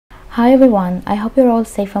Hi everyone, I hope you're all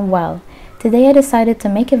safe and well. Today I decided to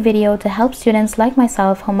make a video to help students like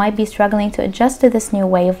myself who might be struggling to adjust to this new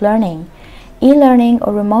way of learning. E-learning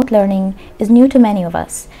or remote learning is new to many of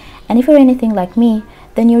us, and if you're anything like me,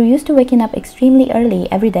 then you're used to waking up extremely early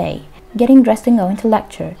every day, getting dressed and going to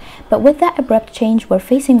lecture. But with that abrupt change we're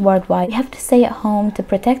facing worldwide, we have to stay at home to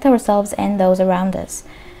protect ourselves and those around us.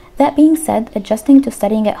 That being said, adjusting to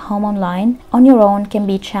studying at home online on your own can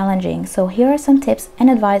be challenging, so here are some tips and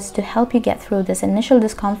advice to help you get through this initial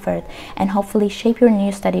discomfort and hopefully shape your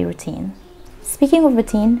new study routine. Speaking of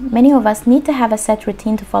routine, many of us need to have a set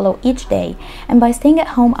routine to follow each day, and by staying at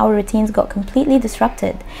home our routines got completely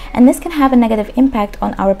disrupted, and this can have a negative impact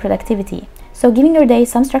on our productivity. So giving your day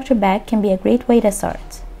some structure back can be a great way to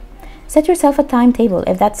start. Set yourself a timetable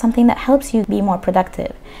if that's something that helps you be more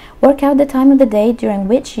productive. Work out the time of the day during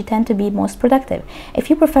which you tend to be most productive. If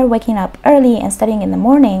you prefer waking up early and studying in the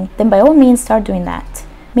morning, then by all means start doing that.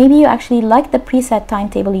 Maybe you actually like the preset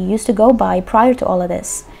timetable you used to go by prior to all of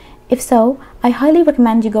this. If so, I highly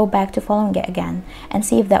recommend you go back to following it again and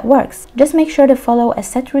see if that works. Just make sure to follow a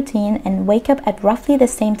set routine and wake up at roughly the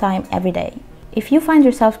same time every day. If you find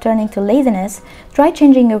yourself turning to laziness, try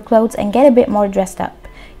changing your clothes and get a bit more dressed up.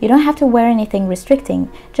 You don't have to wear anything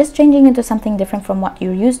restricting, just changing into something different from what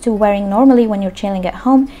you're used to wearing normally when you're chilling at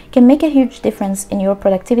home can make a huge difference in your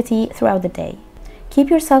productivity throughout the day. Keep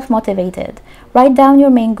yourself motivated. Write down your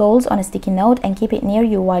main goals on a sticky note and keep it near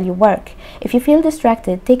you while you work. If you feel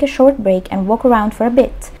distracted, take a short break and walk around for a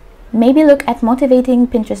bit. Maybe look at motivating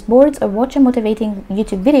Pinterest boards or watch a motivating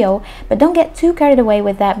YouTube video, but don't get too carried away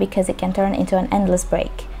with that because it can turn into an endless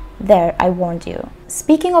break. There, I warned you.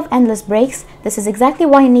 Speaking of endless breaks, this is exactly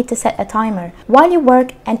why you need to set a timer while you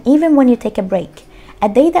work and even when you take a break. A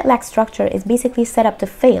day that lacks structure is basically set up to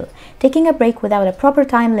fail. Taking a break without a proper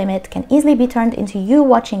time limit can easily be turned into you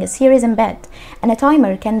watching a series in bed, and a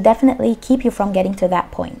timer can definitely keep you from getting to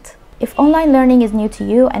that point. If online learning is new to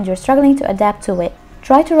you and you're struggling to adapt to it,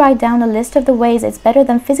 try to write down a list of the ways it's better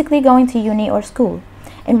than physically going to uni or school.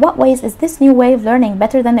 In what ways is this new way of learning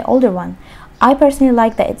better than the older one? I personally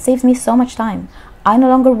like that it saves me so much time. I no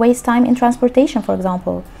longer waste time in transportation, for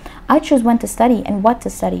example. I choose when to study and what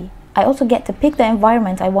to study. I also get to pick the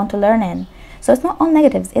environment I want to learn in. So it's not all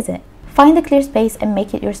negatives, is it? Find a clear space and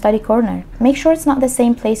make it your study corner. Make sure it's not the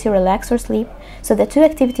same place you relax or sleep, so the two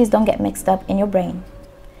activities don't get mixed up in your brain.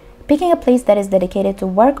 Picking a place that is dedicated to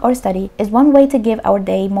work or study is one way to give our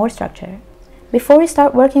day more structure. Before you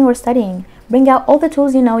start working or studying, bring out all the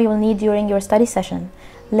tools you know you will need during your study session.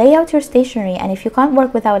 Lay out your stationery, and if you can't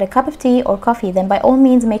work without a cup of tea or coffee, then by all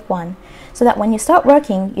means make one, so that when you start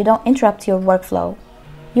working, you don't interrupt your workflow.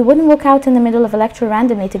 You wouldn't walk out in the middle of a lecture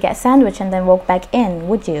randomly to get a sandwich and then walk back in,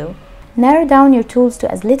 would you? Narrow down your tools to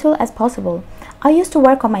as little as possible. I used to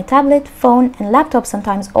work on my tablet, phone, and laptop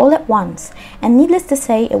sometimes all at once, and needless to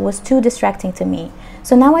say, it was too distracting to me.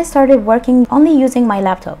 So now I started working only using my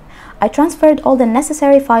laptop. I transferred all the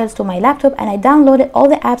necessary files to my laptop and I downloaded all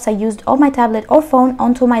the apps I used on my tablet or phone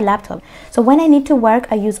onto my laptop. So when I need to work,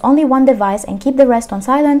 I use only one device and keep the rest on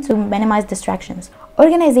silent to minimize distractions.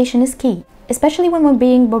 Organization is key, especially when we're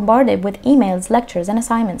being bombarded with emails, lectures, and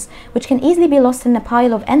assignments, which can easily be lost in a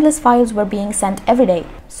pile of endless files we're being sent every day.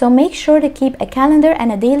 So make sure to keep a calendar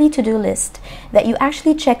and a daily to-do list that you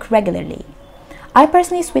actually check regularly. I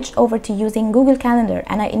personally switched over to using Google Calendar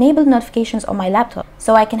and I enabled notifications on my laptop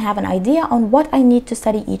so I can have an idea on what I need to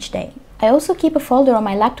study each day. I also keep a folder on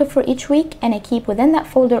my laptop for each week, and I keep within that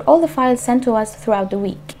folder all the files sent to us throughout the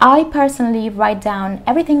week. I personally write down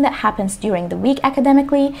everything that happens during the week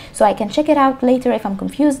academically so I can check it out later if I'm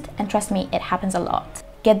confused, and trust me, it happens a lot.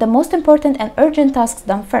 Get the most important and urgent tasks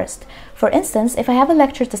done first. For instance, if I have a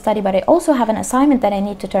lecture to study but I also have an assignment that I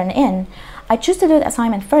need to turn in, I choose to do the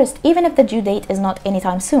assignment first even if the due date is not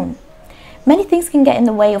anytime soon. Many things can get in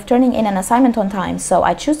the way of turning in an assignment on time, so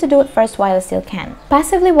I choose to do it first while I still can.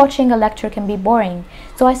 Passively watching a lecture can be boring,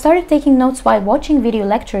 so I started taking notes while watching video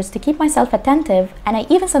lectures to keep myself attentive, and I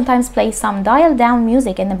even sometimes play some dialed-down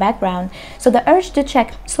music in the background so the urge to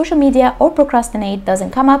check social media or procrastinate doesn't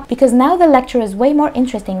come up, because now the lecture is way more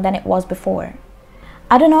interesting than it was before.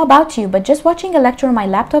 I don't know about you, but just watching a lecture on my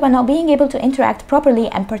laptop and not being able to interact properly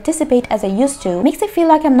and participate as I used to makes it feel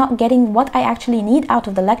like I'm not getting what I actually need out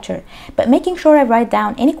of the lecture. But making sure I write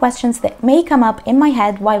down any questions that may come up in my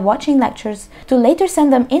head while watching lectures to later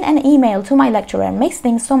send them in an email to my lecturer makes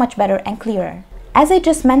things so much better and clearer. As I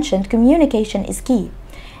just mentioned, communication is key.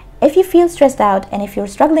 If you feel stressed out and if you're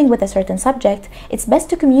struggling with a certain subject, it's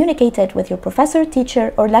best to communicate it with your professor,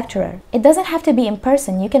 teacher, or lecturer. It doesn't have to be in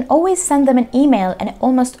person. You can always send them an email, and it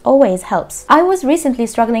almost always helps. I was recently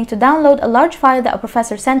struggling to download a large file that a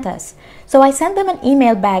professor sent us, so I sent them an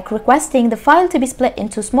email back requesting the file to be split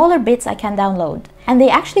into smaller bits I can download. And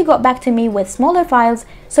they actually got back to me with smaller files,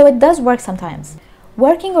 so it does work sometimes.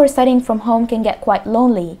 Working or studying from home can get quite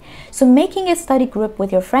lonely, so making a study group with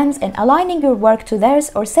your friends and aligning your work to theirs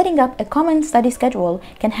or setting up a common study schedule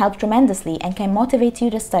can help tremendously and can motivate you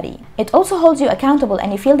to study. It also holds you accountable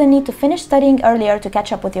and you feel the need to finish studying earlier to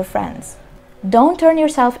catch up with your friends. Don't turn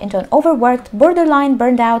yourself into an overworked, borderline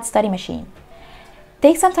burned out study machine.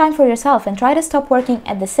 Take some time for yourself and try to stop working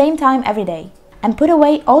at the same time every day. And put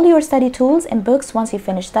away all your study tools and books once you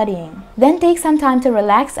finish studying. Then take some time to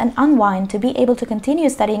relax and unwind to be able to continue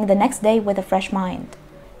studying the next day with a fresh mind.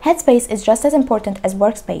 Headspace is just as important as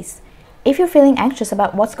workspace. If you're feeling anxious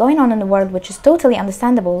about what's going on in the world, which is totally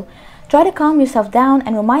understandable, try to calm yourself down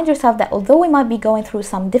and remind yourself that although we might be going through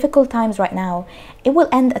some difficult times right now, it will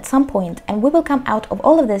end at some point and we will come out of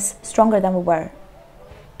all of this stronger than we were.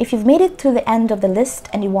 If you've made it to the end of the list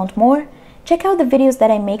and you want more, check out the videos that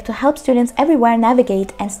I make to help students everywhere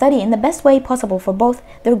navigate and study in the best way possible for both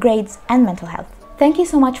their grades and mental health. Thank you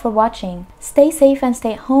so much for watching. Stay safe and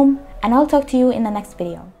stay at home, and I'll talk to you in the next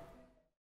video.